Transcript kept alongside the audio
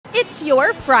It's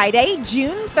your Friday,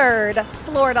 June 3rd,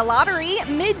 Florida Lottery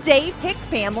Midday Pick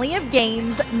family of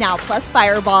games, now plus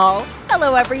Fireball.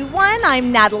 Hello everyone,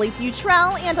 I'm Natalie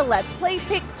Futrell, and let's play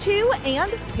Pick 2 and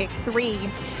Pick 3.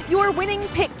 Your winning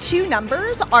Pick 2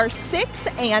 numbers are 6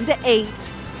 and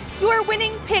 8. Your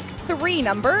winning Pick 3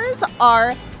 numbers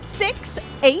are 6,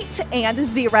 8, and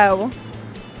 0.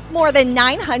 More than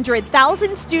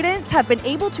 900,000 students have been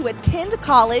able to attend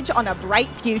college on a Bright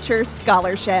Future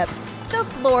scholarship. The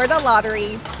Florida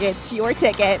Lottery, it's your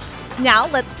ticket. Now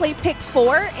let's play Pick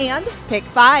 4 and Pick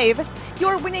 5.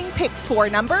 Your winning Pick 4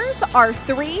 numbers are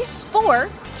 3, 4,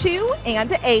 2,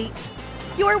 and 8.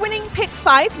 Your winning Pick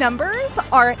 5 numbers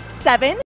are 7,